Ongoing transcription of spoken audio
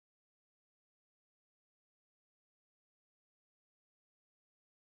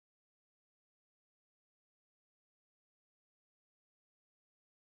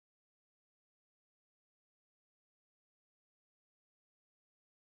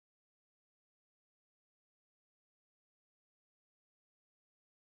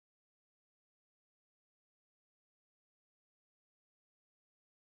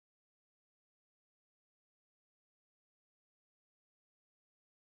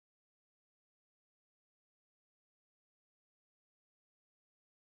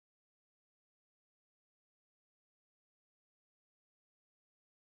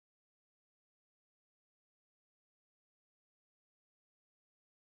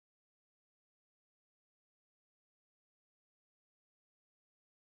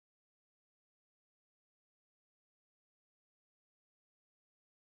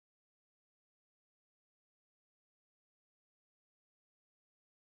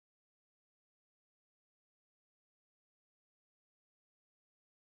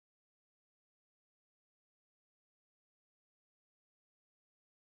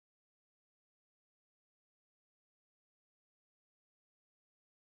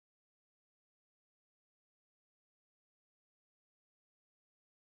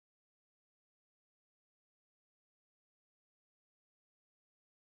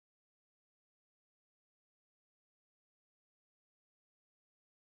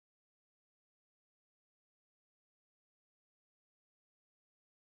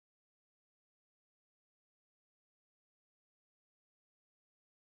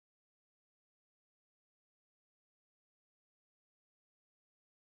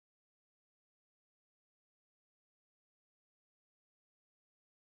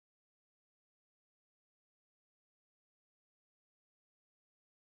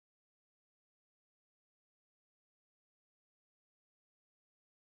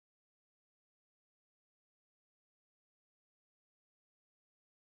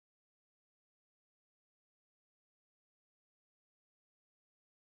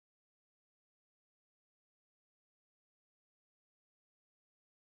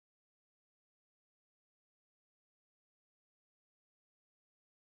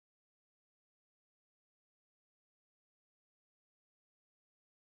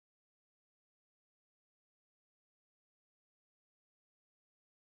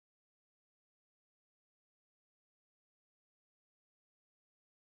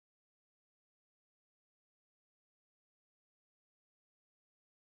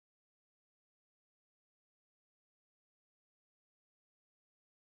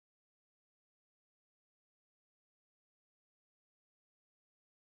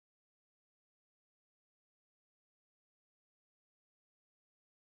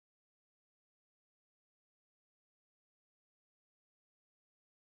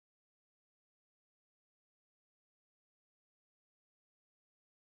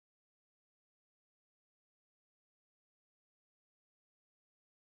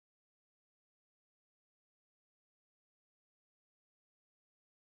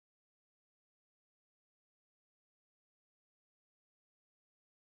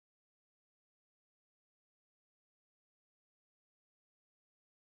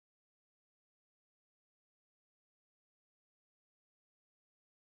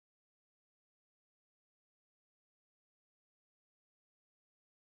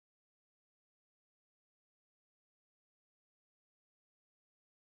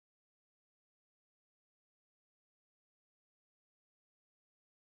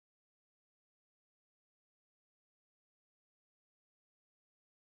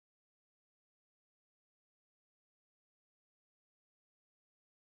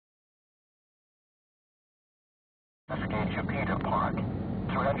Park.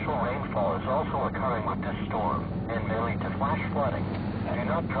 Torrential rainfall is also occurring with this storm and may lead to flash flooding. Do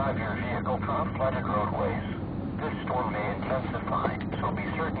not drive your vehicle through flooded roadways. This storm may intensify, so be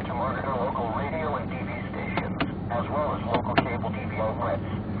certain to monitor local radio and TV stations, as well as local cable TV outlets,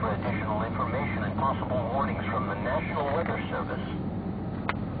 for additional information and possible warnings from the National Weather Service.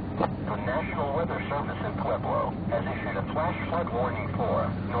 The National Weather Service in Pueblo has issued a flash flood warning for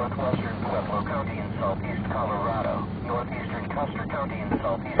northwestern Pueblo County in southeast Colorado, northeastern Custer County in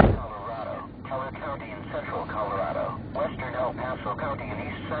southeast Colorado, Teller County in central Colorado, western El Paso County in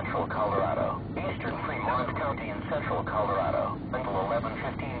east central Colorado, eastern Fremont County in central Colorado, until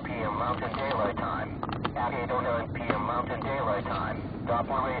 11:15 p.m. Mountain Daylight Time. At 8:09 p.m. Mountain Daylight Time,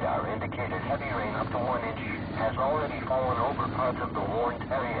 Doppler radar indicated heavy rain up to 1 inch has already fallen over parts of the warned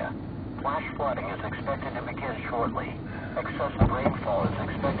area. Flash flooding is expected to begin shortly. Excessive rainfall is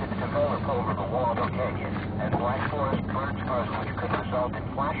expected to develop over the Waldo Canyon and Black Forest bird scars, which could result in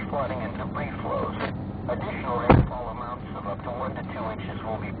flash flooding and debris flows. Additional rainfall amounts of up to 1 to 2 inches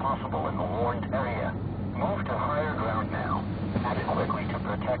will be possible in the warned area. Move to higher ground now. Act quickly to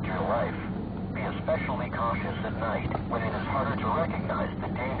protect your life. Be especially cautious at night when it is harder to recognize the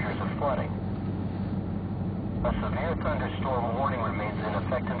dangers of flooding. A severe thunderstorm warning remains in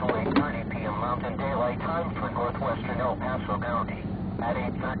effect until 8:30 p.m. Mountain Daylight Time for northwestern El Paso County. At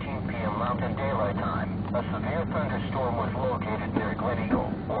 8:13 p.m. Mountain Daylight Time, a severe thunderstorm was located near Glen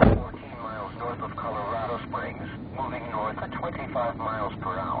Eagle, or 14 miles north of Colorado Springs, moving north at 25 miles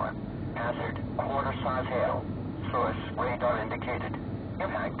per hour. Hazard, quarter-size hail. Source, radar indicated.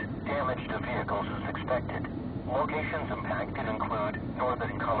 Impact, damage to vehicles is expected. Locations impacted include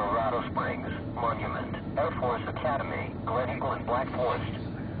northern Colorado Springs, Monument, Air Force Academy, Glen Eagle, and Black Forest.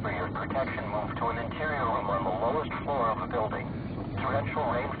 For your protection, move to an interior room on the lowest floor of a building. Torrential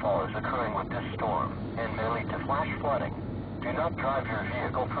rainfall is occurring with this storm and may lead to flash flooding. Do not drive your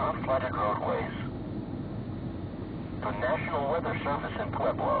vehicle through flooded roadways. The National Weather Service in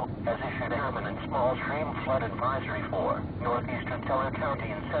Pueblo has issued a permanent small stream flood advisory for northeastern Teller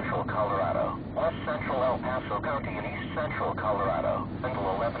County in central Colorado, west central El Paso County in east central Colorado, until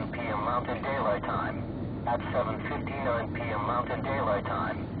 11 p.m. Mountain Daylight Time. At 7:59 p.m. Mountain Daylight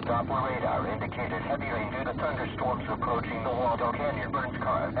Time, Doppler radar indicated heavy rain due to thunderstorms approaching the Waldo Canyon burn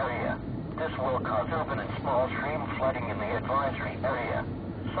scar area. This will cause urban and small stream flooding in the advisory area.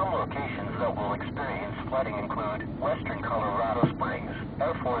 Some locations that will experience flooding include western Colorado Springs,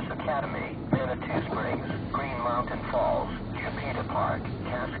 Air Force Academy, Manitou Springs, Green Mountain Falls, Chipeta Park,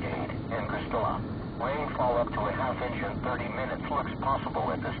 Cascade, and Cristela. Rainfall up to a half inch in 30 minutes looks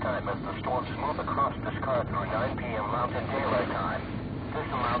possible at this time as the storms move across the scar through 9 p.m. Mountain Daylight Time. This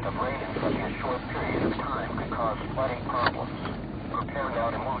amount of rain in such a short period of time could cause flooding problems. Prepare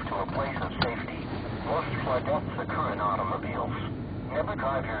now to move to a place of safety. Most flood deaths occur in automobiles. Never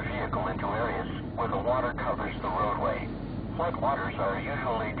drive your vehicle into areas where the water covers the roadway. Floodwaters are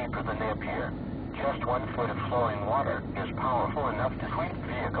usually deeper than they appear. Just 1 foot of flowing water is powerful enough to sweep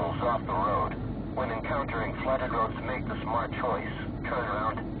vehicles off the road. When encountering flooded roads, make the smart choice. Turn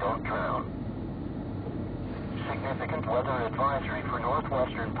around, don't drown. Significant weather advisory for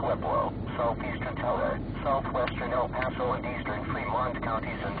northwestern Pueblo, southeastern Teller, southwestern El Paso, and eastern Fremont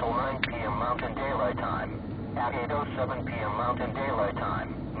counties until 9 p.m. Mountain Daylight Time. At 8:07 p.m. Mountain Daylight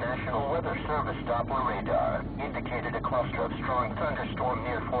Time, National Weather Service Doppler radar indicated a cluster of strong thunderstorm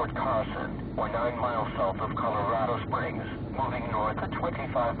near Fort Carson, or 9 miles south of Colorado Springs, moving north at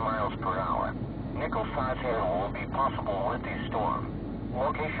 25 miles per hour. Nickel-size hail will be possible with this storm.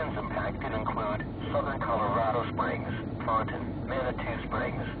 Locations impacted include southern Colorado Springs, Thornton, Manitou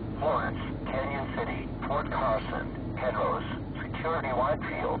Springs, Florence, Canyon City, Fort Carson, Penrose, Security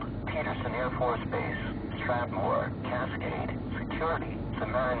Whitefield, Peterson Air Force Base, Stratmore, Cascade, Security,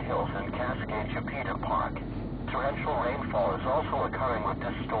 Cimarron Hills, and Cascade Chipeta Park. Torrential rainfall is also occurring with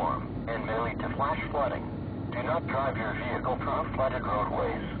this storm and may lead to flash flooding. Do not drive your vehicle through flooded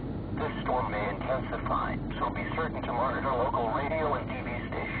roadways. This storm may intensify, so be certain to monitor local radio and TV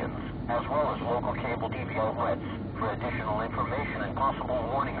stations, as well as local cable TV outlets, for additional information and possible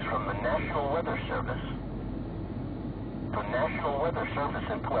warnings from the National Weather Service. The National Weather Service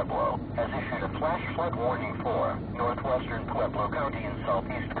in Pueblo has issued a flash flood warning for northwestern Pueblo County in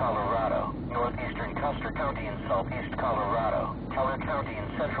southeast Colorado, northeastern Custer County in southeast Colorado, Teller County in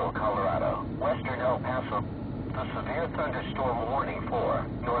central Colorado, western El Paso. The severe thunderstorm warning for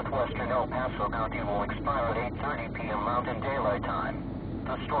northwestern El Paso County will expire at 8:30 p.m. Mountain Daylight Time.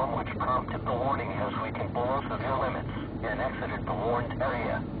 The storm which prompted the warning has weakened below severe limits and exited the warned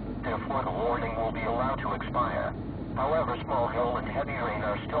area. Therefore, the warning will be allowed to expire. However, small hail and heavy rain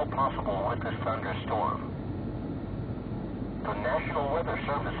are still possible with this thunderstorm. The National Weather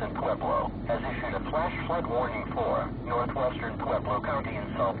Service in Pueblo has issued a flash flood warning for northwestern Pueblo County in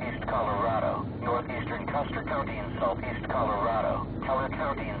southeast Colorado, northeastern Custer County in southeast Colorado, Teller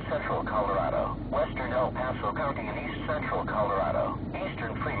County in central Colorado, western El Paso County in east central Colorado,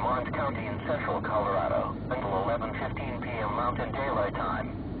 eastern Fremont County in central Colorado, until 11:15 p.m. Mountain Daylight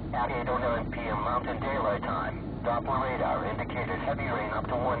Time. At 8:09 p.m. Mountain Daylight Time, Doppler radar indicated heavy rain up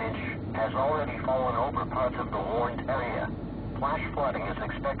to 1 inch has already fallen over parts of the warned area. Flash flooding is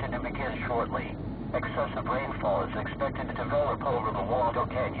expected to begin shortly. Excessive rainfall is expected to develop over the Waldo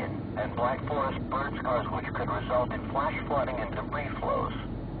Canyon and Black Forest bird scars, which could result in flash flooding and debris flows.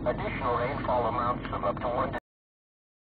 Additional rainfall amounts of up to 1 to